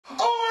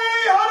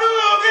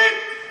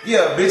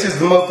Yeah, bitches,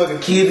 the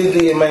motherfucking kid that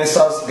did, man.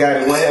 Sauce got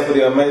it. One half of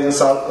the amazing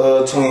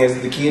sauce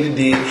twins. The kid that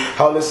did.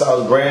 Holy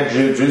Sauce, Brand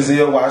Drip,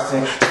 Drizzle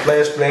Washington,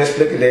 Splash,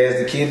 Flicker Dash.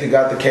 The kid that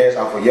got the cash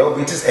off of your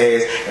bitch's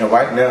ass. And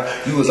right now,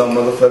 you was on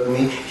motherfucking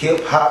me.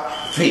 Hip Hop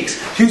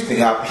Fix. Houston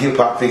Hip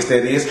Hop Fix,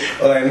 that is.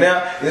 And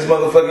now, it's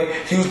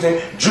motherfucking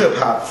Houston Drip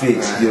Hop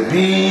Fix. You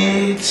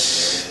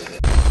bitch.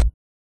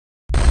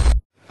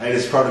 Hey,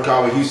 this is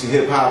Protocol with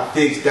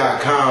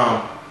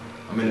HoustonHipHopFix.com.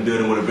 I'm in the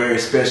building with a very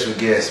special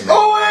guest, man.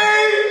 Oh,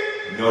 hey!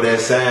 You know that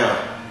sound?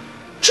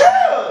 Chill!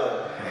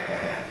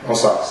 On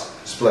Sauce.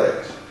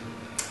 Splash.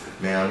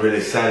 Man, I'm really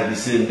excited to be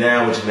sitting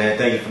down with you, man.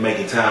 Thank you for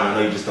making time. I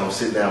know you just don't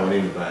sit down with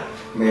anybody.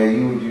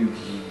 Man,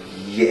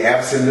 you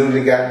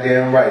absolutely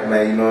goddamn right,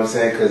 man. You know what I'm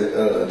saying?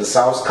 Because the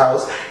sauce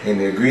costs and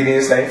the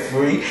ingredients ain't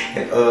free,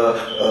 and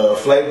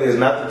flavor is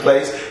not the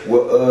place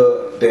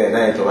where damn,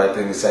 that ain't the right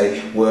thing to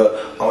say. Well,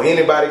 on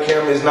anybody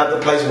camera is not the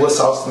place where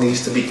sauce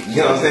needs to be. You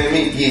know what I'm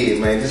saying? Yeah,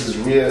 man, this is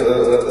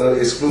real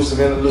exclusive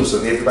and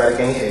elusive. Everybody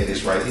can't have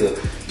this right here.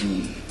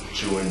 Yeah.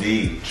 True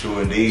indeed, true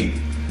indeed.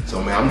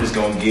 So man, I'm just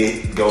gonna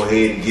go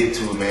ahead and get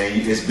to it, man.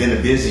 It's been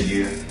a busy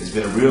year. It's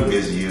been a real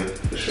busy year.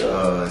 For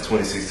sure.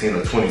 2016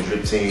 or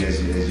 2015,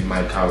 as you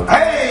might call it.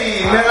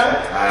 Hey,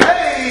 man.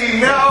 Hey,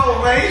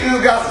 no, man. You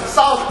just got some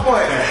sauce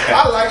points.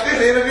 I like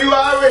this interview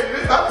already.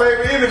 This is my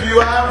favorite interview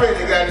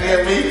already.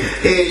 Goddamn me.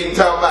 Hey, you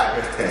talking about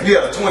it?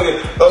 Yeah,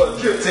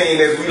 2015,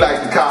 as we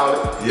like to call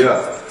it.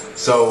 Yeah.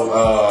 So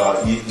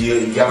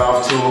you got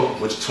off tour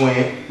with your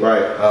twin,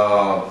 right?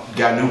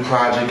 Got a new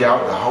project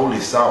out, the Holy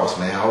Sauce,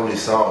 man. Holy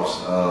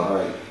Sauce.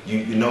 Right.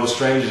 You know,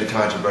 stranger to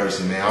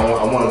controversy, man. I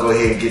want to go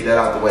ahead and get that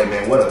out the way,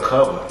 man. What a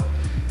cover!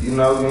 You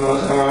know what I'm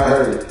saying? I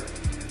heard it.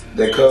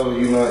 That cover,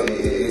 you know,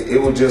 it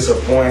was just a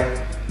point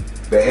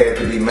that had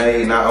to be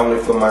made, not only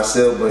for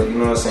myself, but you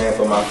know what I'm saying,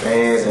 for my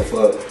fans and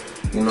for,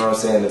 you know what I'm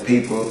saying, the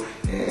people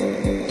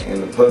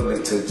and the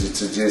public to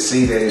just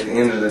see that at the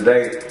end of the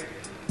day.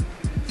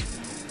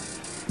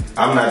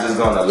 I'm not just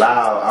gonna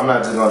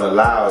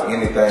allow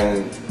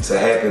anything to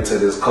happen to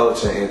this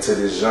culture and to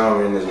this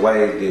genre and this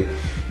wave that,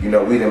 you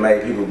know, we done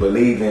made people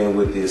believe in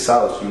with this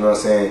sauce. You know what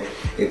I'm saying?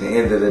 At the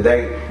end of the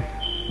day,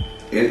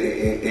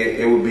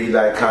 it would be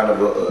like kind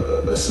of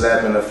a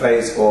slap in the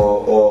face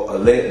or a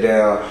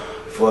letdown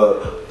for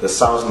the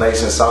Sauce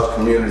Nation, Sauce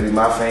community,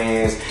 my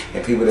fans,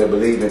 and people that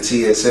believe in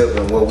TSF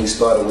and what we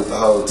started with the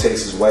whole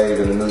Texas wave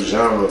and the new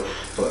genre,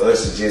 for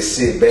us to just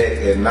sit back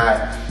and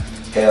not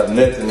have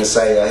nothing to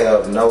say or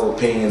have no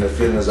opinion or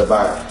feelings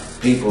about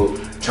people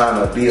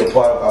trying to be a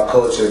part of our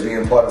culture,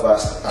 being part of our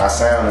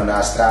sound and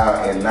our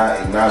style, and not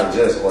acknowledge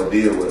us or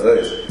deal with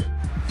us.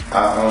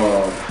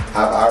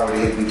 I've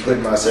already been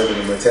putting myself in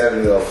the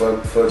mentality of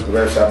fuck the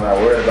rap shop, I'm not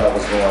worried about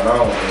what's going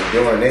on. And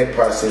during that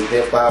process,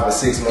 that 5 or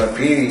 6 month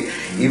period,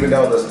 even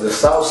though the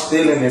sauce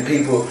stealing and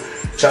people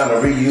trying to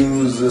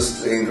reuse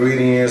the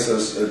ingredients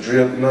or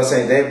drip, you know what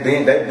I'm saying? They've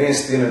been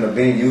stealing or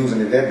been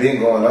using it, that been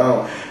going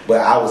on. But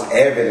I was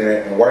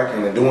avid and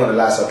working and doing a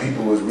lot, so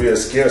people was real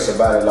scarce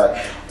about it. Like,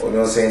 you know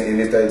what I'm saying?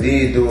 And if they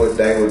did do it,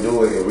 they would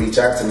do it and reach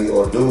out to me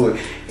or do it,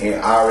 and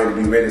I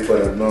already be ready for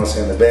the, you know what I'm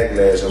saying, the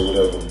backlash or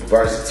whatever.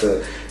 Versus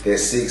to that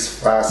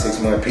 5, 6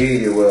 month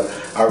period where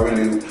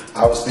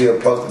I was still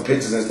posting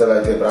pictures and stuff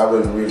like that, but I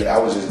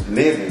was just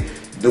living,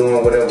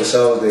 doing whatever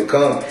shows that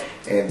come.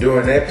 And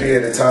during that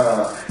period of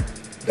time,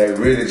 they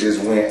really just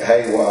went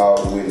haywire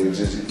with it.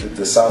 Just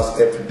the sauce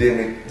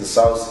epidemic, the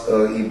sauce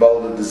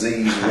Ebola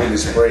disease really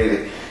spread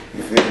it.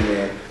 You feel me,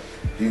 man?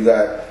 You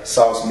got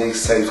sauce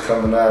mixtapes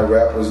coming out,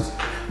 rappers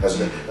that's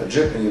a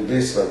dripping your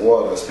bitch like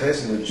water,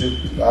 especially the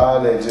drip, all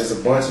that, just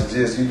a bunch of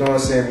just, you know what I'm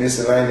saying,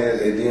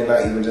 miscellaneous, and then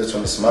not even just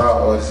from the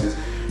small artists,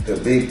 the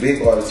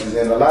big artists,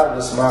 and a lot of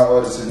the small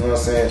artists, you know what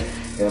I'm saying,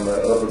 and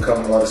the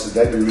up-and-coming artists,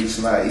 they be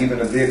reaching out. Even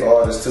the big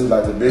artists too,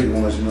 like the big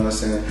ones, you know what I'm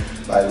saying,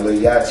 like Lil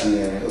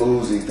Yachty and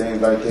Uzi,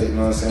 things like that, you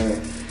know what I'm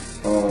saying.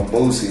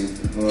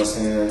 Boosie, you know what I'm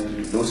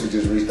saying. Boosie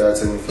just reached out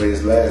to me for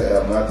his last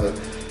album, not the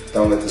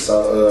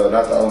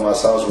Own My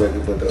Sauce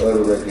record, but the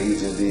other record he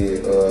just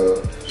did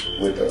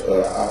with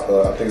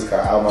I think it's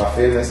called Out My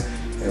Feelings,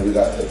 and we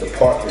got the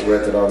Parker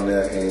record on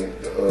there, and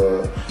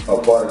a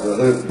part of the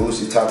hook,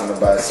 Boosie talking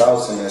about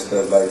saucing and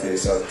stuff like that.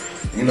 So,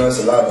 you know, it's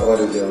a lot of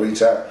artists that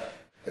reach out.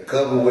 The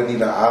cover wasn't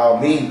even all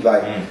me,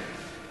 like,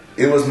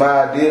 it was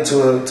my idea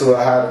to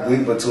a high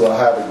degree, but to a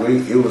high degree,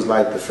 it was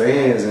like the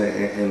fans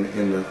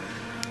and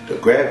the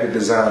graphic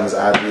designers'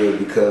 idea,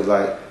 because,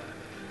 like,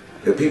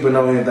 if people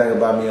know anything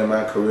about me and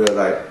my career,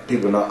 like,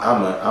 people know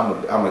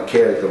I'm a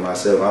character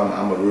myself.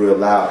 I'm a real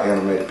loud,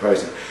 animated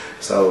person.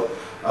 So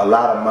a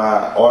lot of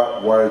my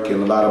artwork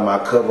and a lot of my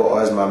cover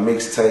arts, my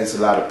mixtapes,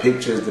 a lot of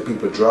pictures that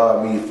people draw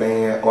of me,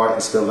 fan art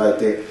and stuff like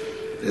that,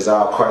 is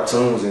all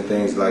cartoons and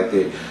things like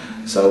that.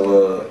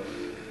 So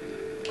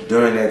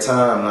during that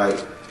time, like,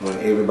 when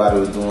everybody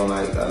was doing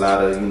like a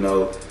lot of, you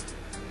know,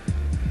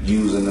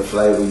 using the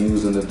flavor,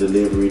 using the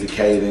delivery, the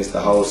cadence,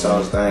 the whole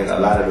sauce thing, a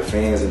lot of the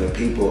fans and the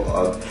people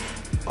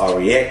are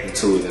reacting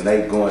to it, and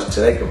they going to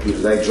their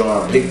computers, they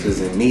drawing pictures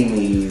and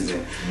memes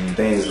and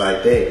things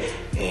like that.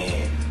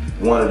 And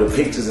one of the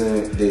pictures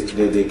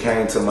that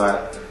came to my,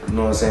 you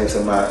know what I'm saying,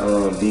 to my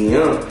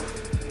DM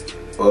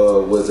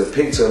was a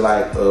picture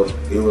like of,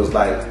 it was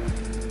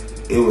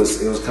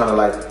kind of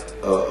like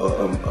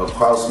a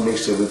cross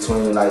mixture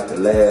between like the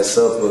Last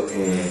Supper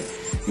and,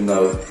 you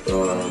know,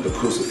 the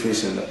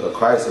crucifixion of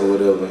Christ or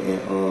whatever,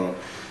 and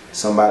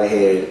somebody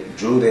had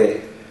drew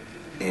that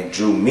and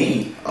drew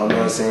me, you know what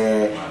I'm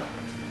saying,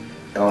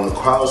 on the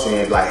cross,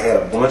 and like had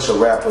a bunch of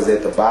rappers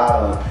at the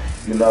bottom.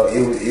 You know,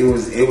 it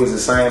was the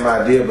same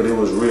idea, but it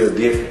was real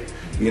different.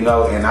 You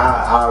know, and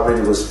I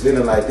already was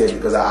feeling like that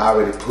because I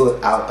already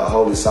put out the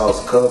Holy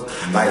Sauce cover,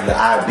 like the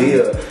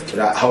idea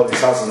that Holy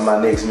Sauce is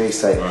my next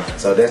mixtape. Right.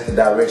 So that's the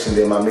direction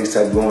that my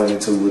mixtape going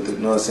into with the, you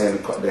know what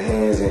I'm saying, the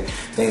hands and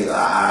things.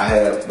 I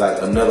have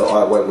like another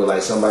artwork where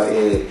like somebody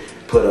had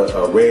put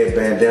a red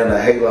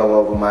bandana, halo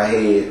over my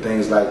head,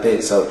 things like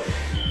that. So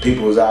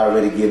people was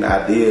already getting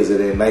ideas of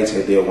that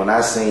nature there. When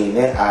I seen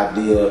that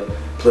idea,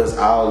 plus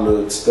all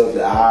the stuff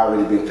that I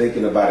already been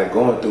thinking about and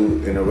going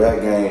through in the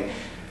rap game,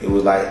 it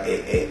was like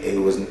it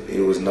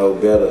was no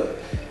better.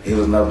 It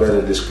was no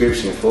better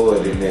description for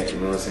it than that. You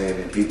know what I'm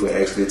saying? And people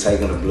actually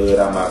taking the blood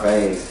out my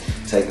veins,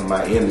 taking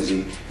my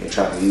energy, and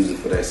trying to use it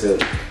for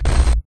themselves.